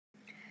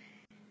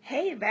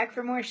Hey, back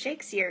for more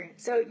Shakesyear.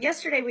 So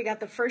yesterday we got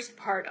the first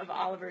part of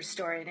Oliver's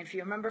story, and if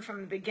you remember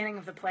from the beginning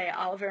of the play,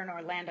 Oliver and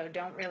Orlando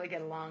don't really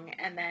get along,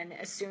 and then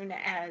as soon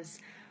as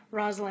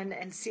Rosalind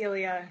and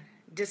Celia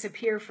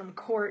disappear from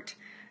court,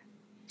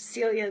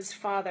 Celia's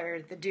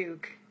father, the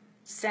Duke,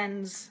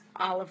 sends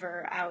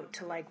Oliver out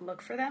to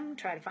look for them,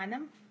 try to find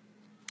them.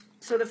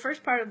 So the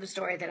first part of the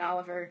story that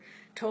Oliver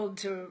told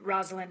to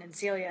Rosalind and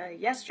Celia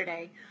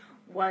yesterday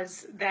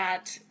was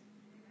that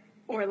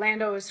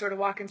Orlando is sort of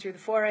walking through the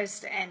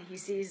forest and he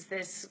sees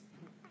this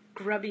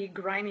grubby,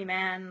 grimy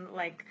man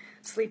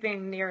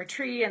sleeping near a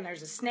tree, and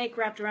there's a snake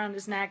wrapped around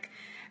his neck,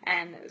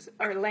 and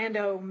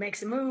Orlando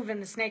makes a move and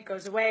the snake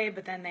goes away,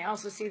 but then they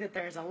also see that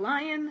there's a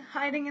lion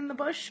hiding in the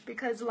bush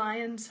because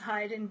lions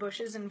hide in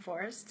bushes and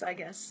forests. I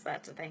guess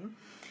that's a thing.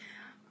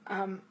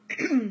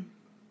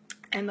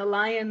 And the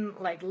lion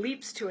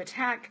leaps to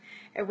attack,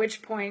 at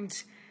which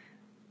point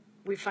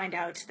we find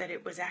out that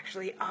it was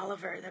actually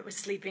Oliver that was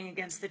sleeping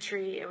against the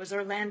tree. It was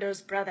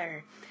Orlando's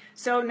brother.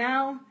 So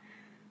now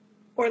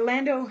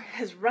Orlando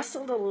has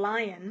wrestled a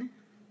lion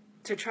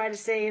to try to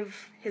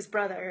save his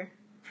brother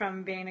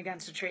from being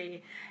against a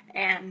tree,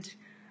 and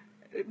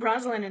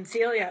Rosalind and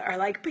Celia are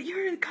like, but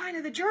you're kind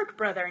of the jerk,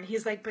 brother. And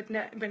he's like, but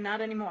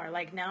not anymore.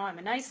 Now I'm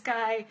a nice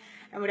guy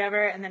and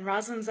whatever. And then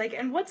Rosalind's like,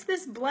 and what's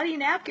this bloody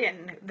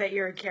napkin that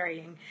you're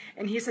carrying?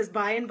 And he says,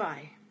 by and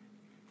by,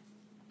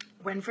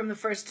 when from the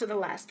first to the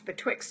last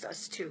betwixt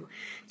us two,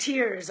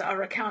 tears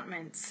our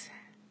accountments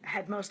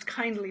had most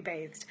kindly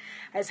bathed,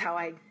 as how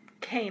I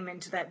came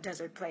into that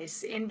desert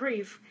place. In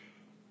brief,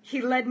 he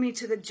led me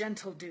to the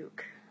gentle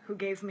Duke, who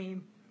gave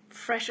me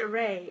fresh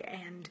array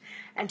and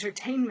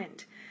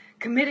entertainment,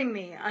 committing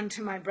me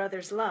unto my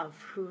brother's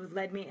love, who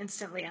led me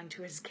instantly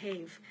unto his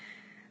cave.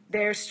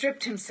 There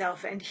stripped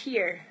himself, and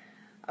here,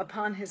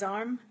 upon his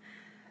arm,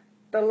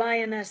 the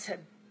lioness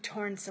had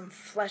torn some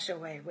flesh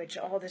away, which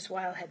all this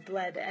while had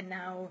bled, and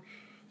now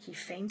he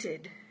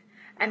fainted,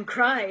 and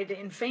cried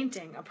in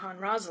fainting upon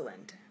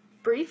Rosalind.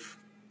 Brief,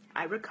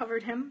 I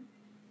recovered him,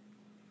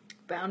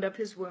 bound up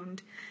his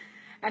wound,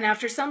 and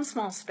after some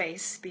small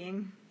space,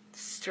 being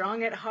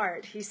strong at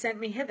heart, he sent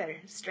me hither,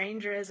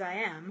 stranger as I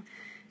am,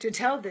 to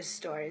tell this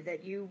story,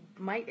 that you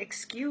might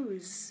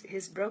excuse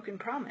his broken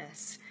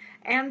promise,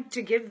 and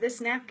to give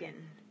this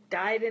napkin,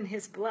 dyed in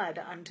his blood,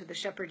 unto the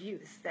shepherd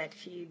youth, that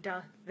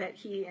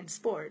he in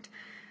sport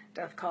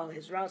doth call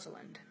his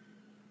Rosalind.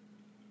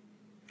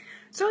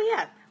 So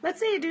yeah,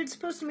 let's say a dude's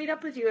supposed to meet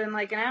up with you in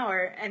an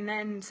hour, and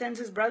then sends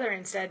his brother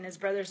instead, and his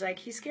brother's like,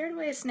 he scared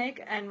away a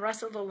snake and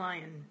wrestled a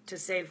lion to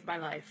save my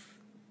life.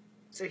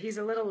 So he's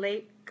a little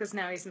late, because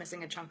now he's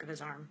missing a chunk of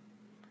his arm.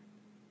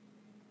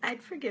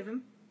 I'd forgive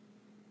him.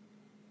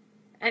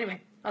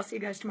 Anyway, I'll see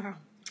you guys tomorrow.